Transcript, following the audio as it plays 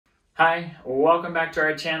Hi, welcome back to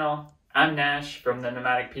our channel. I'm Nash from the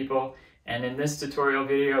Nomadic People, and in this tutorial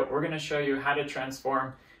video we're going to show you how to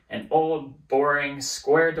transform an old boring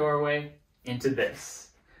square doorway into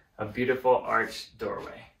this, a beautiful arched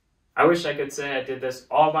doorway. I wish I could say I did this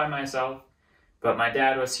all by myself, but my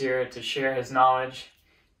dad was here to share his knowledge.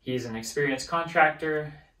 He's an experienced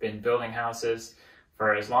contractor, been building houses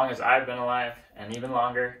for as long as I've been alive and even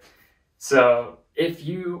longer. So if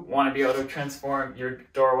you want to be able to transform your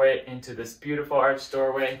doorway into this beautiful arched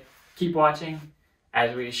doorway, keep watching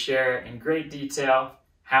as we share in great detail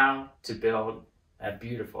how to build a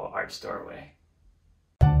beautiful arched doorway.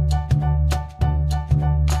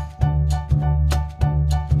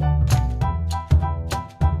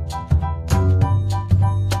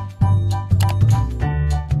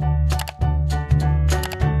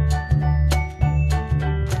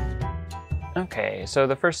 Okay, so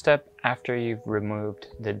the first step after you've removed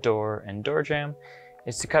the door and door jamb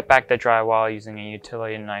is to cut back the drywall using a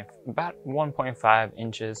utility knife about 1.5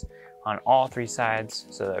 inches on all three sides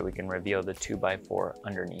so that we can reveal the 2x4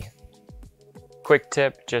 underneath. Quick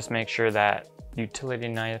tip, just make sure that utility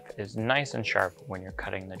knife is nice and sharp when you're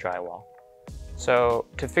cutting the drywall. So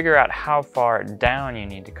to figure out how far down you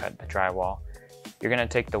need to cut the drywall, you're going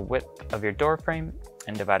to take the width of your door frame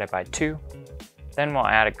and divide it by 2. Then we'll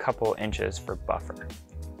add a couple inches for buffer.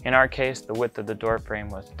 In our case, the width of the door frame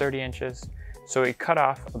was 30 inches, so we cut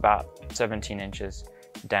off about 17 inches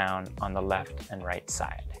down on the left and right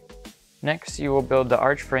side. Next, you will build the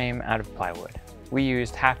arch frame out of plywood. We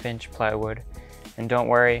used 1/2-inch plywood, and don't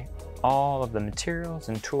worry, all of the materials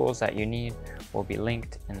and tools that you need will be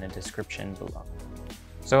linked in the description below.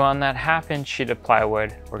 So on that 1/2-inch sheet of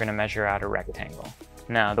plywood, we're going to measure out a rectangle.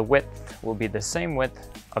 Now the width will be the same width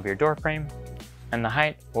of your door frame, and the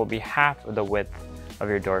height will be half of the width of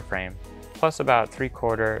your door frame, plus about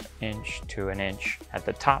 3/4 inch to an inch at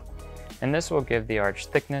the top, and this will give the arch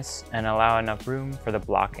thickness and allow enough room for the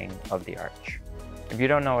blocking of the arch. If you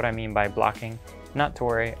don't know what I mean by blocking, not to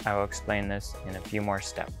worry, I will explain this in a few more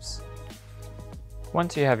steps.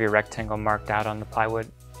 Once you have your rectangle marked out on the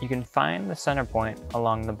plywood, you can find the center point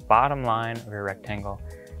along the bottom line of your rectangle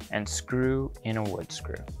and screw in a wood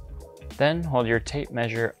screw. Then hold your tape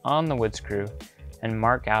measure on the wood screw and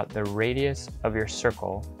mark out the radius of your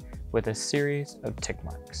circle with a series of tick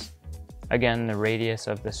marks. Again, the radius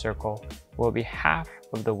of the circle will be half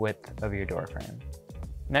of the width of your door frame.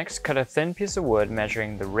 Next, cut a thin piece of wood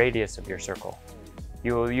measuring the radius of your circle.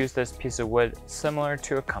 You will use this piece of wood similar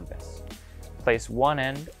to a compass. Place one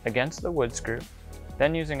end against the wood screw,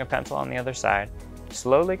 then using a pencil on the other side,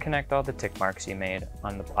 slowly connect all the tick marks you made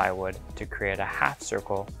on the plywood to create a half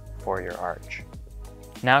circle for your arch.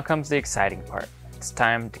 Now comes the exciting part. It's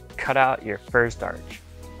time to cut out your first arch.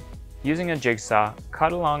 Using a jigsaw,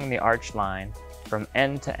 cut along the arch line from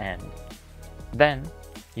end to end. Then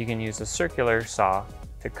you can use a circular saw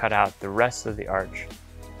to cut out the rest of the arch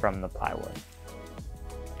from the plywood.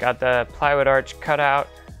 Got the plywood arch cut out,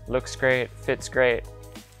 looks great, fits great.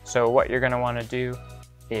 So what you're going to want to do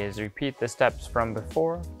is repeat the steps from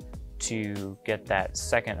before to get that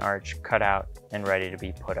second arch cut out and ready to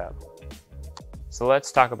be put up. So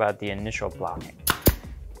let's talk about the initial blocking.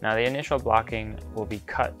 Now the initial blocking will be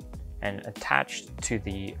cut and attached to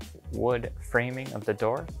the wood framing of the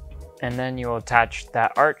door, and then you will attach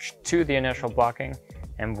that arch to the initial blocking,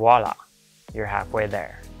 and voila, you're halfway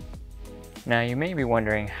there. Now you may be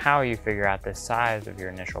wondering how you figure out the size of your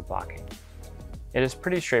initial blocking. It is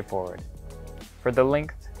pretty straightforward. For the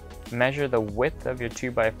length, measure the width of your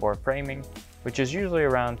 2x4 framing, which is usually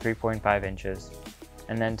around 3.5 inches,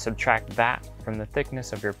 and then subtract that from the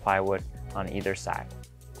thickness of your plywood on either side.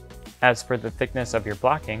 As for the thickness of your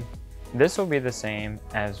blocking, this will be the same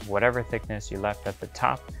as whatever thickness you left at the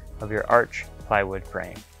top of your arch plywood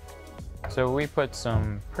frame. So we put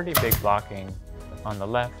some pretty big blocking on the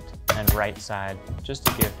left and right side just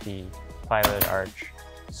to give the plywood arch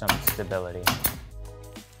some stability.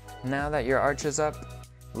 Now that your arch is up,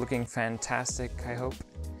 looking fantastic I hope,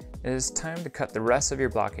 it is time to cut the rest of your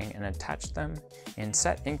blocking and attach them in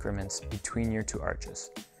set increments between your two arches.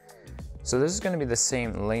 So this is going to be the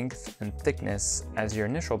same length and thickness as your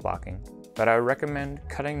initial blocking, but I would recommend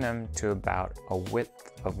cutting them to about a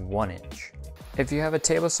width of 1 inch. If you have a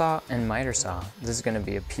table saw and miter saw, this is going to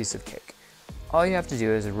be a piece of cake. All you have to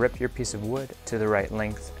do is rip your piece of wood to the right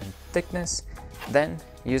length and thickness, then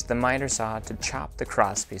use the miter saw to chop the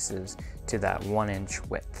cross pieces to that 1 inch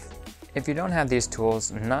width. If you don't have these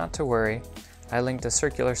tools, not to worry, I linked a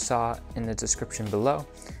circular saw in the description below,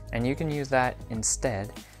 and you can use that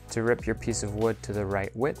instead to rip your piece of wood to the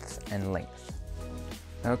right width and length.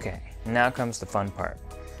 Okay, now comes the fun part.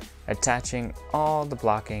 Attaching all the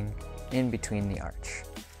blocking in between the arch.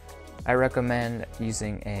 I recommend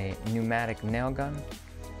using a pneumatic nail gun.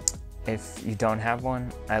 If you don't have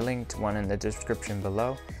one, I linked one in the description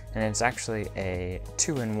below, and it's actually a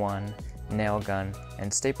 2-in-1 nail gun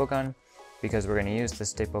and staple gun, because we're going to use the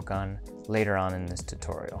staple gun later on in this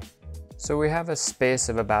tutorial. So we have a space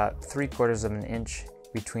of about 3/4 of an inch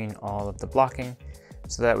between all of the blocking,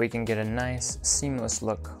 so that we can get a nice seamless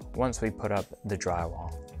look once we put up the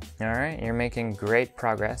drywall. Alright, you're making great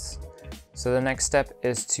progress. So the next step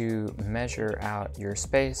is to measure out your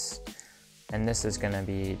space, and this is going to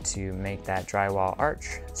be to make that drywall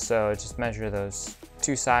arch. So just measure those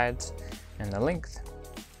 2 sides and the length,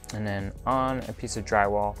 and then on a piece of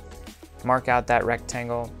drywall, mark out that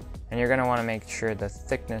rectangle, and you're going to want to make sure the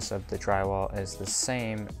thickness of the drywall is the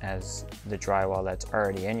same as the drywall that's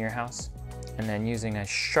already in your house. And then using a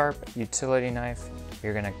sharp utility knife,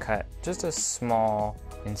 you're going to cut just a small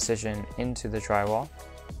incision into the drywall.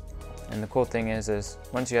 And the cool thing is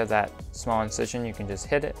once you have that small incision, you can just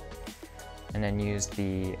hit it and then use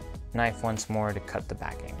the knife once more to cut the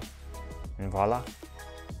backing. And voila.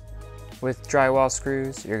 With drywall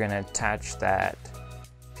screws, you're going to attach that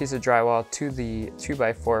piece of drywall to the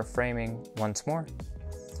 2x4 framing once more.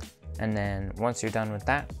 And then once you're done with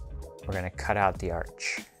that, we're going to cut out the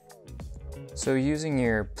arch. So using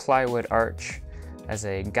your plywood arch as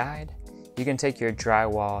a guide, you can take your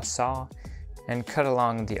drywall saw and cut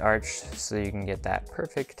along the arch so you can get that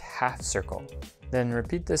perfect half circle. Then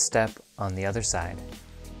repeat this step on the other side.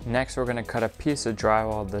 Next, we're going to cut a piece of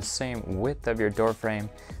drywall the same width of your door frame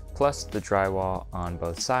plus the drywall on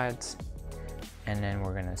both sides. And then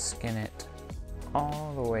we're going to skin it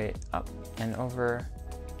all the way up and over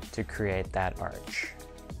to create that arch.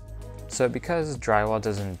 So because drywall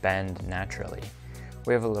doesn't bend naturally,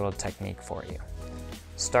 we have a little technique for you.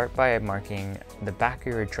 Start by marking the back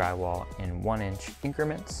of your drywall in 1-inch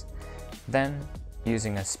increments. Then,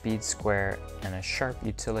 using a speed square and a sharp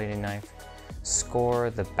utility knife, score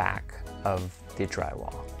the back of the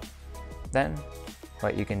drywall. Then,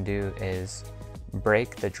 what you can do is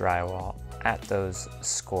break the drywall at those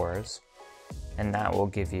scores, and that will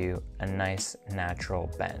give you a nice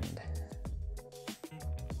natural bend.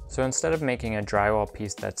 So instead of making a drywall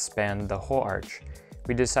piece that spanned the whole arch,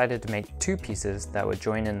 we decided to make 2 pieces that would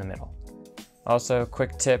join in the middle. Also,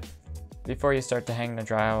 quick tip, before you start to hang the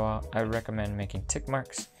drywall, I recommend making tick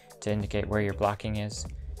marks to indicate where your blocking is.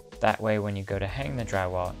 That way when you go to hang the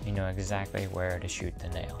drywall, you know exactly where to shoot the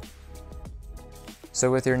nail.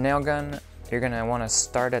 So with your nail gun, you're going to want to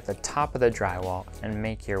start at the top of the drywall and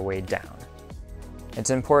make your way down. It's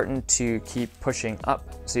important to keep pushing up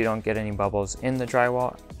so you don't get any bubbles in the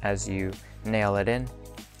drywall as you nail it in.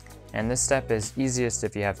 And this step is easiest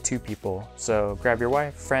if you have 2 people, so grab your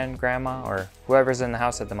wife, friend, grandma, or whoever's in the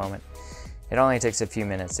house at the moment. It only takes a few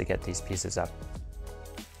minutes to get these pieces up.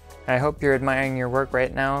 I hope you're admiring your work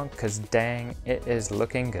right now, because dang, it is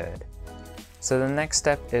looking good. So the next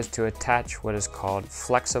step is to attach what is called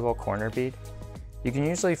flexible corner bead. You can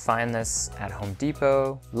usually find this at Home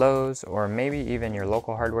Depot, Lowe's, or maybe even your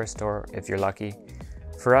local hardware store if you're lucky.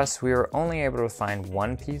 For us, we were only able to find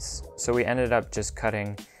 1 piece, so we ended up just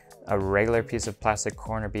cutting a regular piece of plastic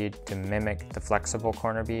corner bead to mimic the flexible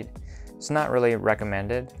corner bead. It's not really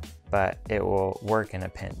recommended, but it will work in a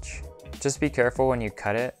pinch. Just be careful when you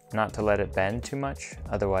cut it not to let it bend too much,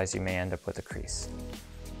 otherwise you may end up with a crease.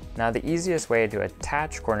 Now the easiest way to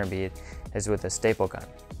attach corner bead is with a staple gun.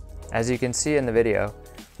 As you can see in the video,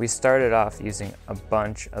 we started off using a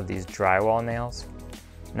bunch of these drywall nails.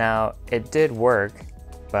 Now it did work,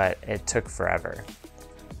 but it took forever.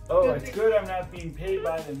 Oh, it's good I'm not being paid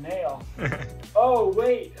by the nail. Oh,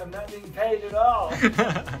 wait, I'm not being paid at all.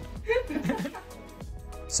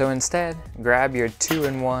 So instead, grab your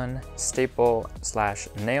 2-in-1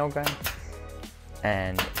 staple/nail gun,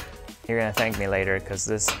 and you're gonna thank me later because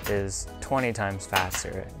this is 20 times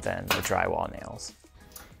faster than the drywall nails.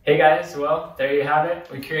 Hey guys, well, there you have it.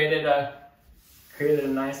 We created a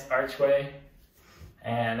nice archway,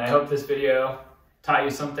 and I hope this video taught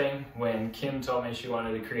you something. When Kim told me she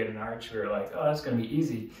wanted to create an arch, we were like, oh, that's gonna be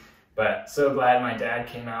easy. But so glad my dad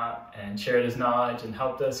came out and shared his knowledge and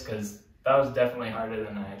helped us, because that was definitely harder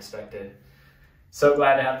than I expected. So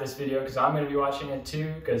glad to have this video, because I'm gonna be watching it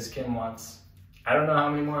too, because Kim wants, I don't know how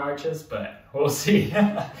many more arches, but we'll see.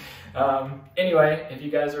 Anyway, if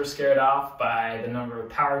you guys were scared off by the number of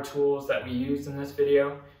power tools that we used in this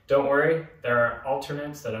video, don't worry, there are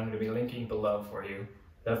alternates that I'm gonna be linking below for you.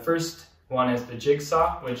 The first one is the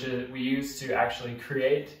jigsaw, which we use to actually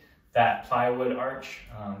create that plywood arch.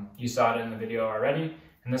 You saw it in the video already.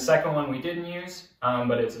 And the second one we didn't use,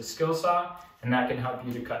 but it's a skill saw, and that can help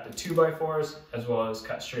you to cut the 2x4s as well as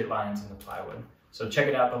cut straight lines in the plywood. So check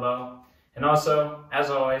it out below. And also, as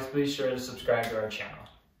always, please sure to subscribe to our channel.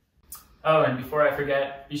 Oh, and before I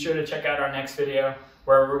forget, be sure to check out our next video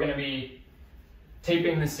where we're going to be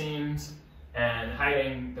taping the seams and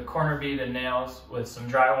hiding the corner bead and nails with some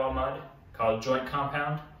drywall mud called joint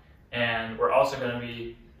compound. And we're also going to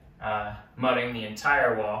be mudding the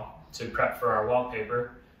entire wall to prep for our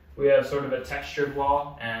wallpaper. We have sort of a textured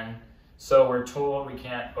wall, and so we're told we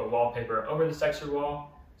can't put wallpaper over this textured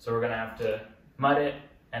wall, so we're going to have to mud it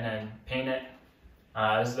and then paint it.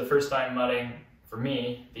 This is the first time mudding for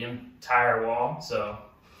me the entire wall, so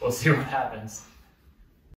we'll see what happens.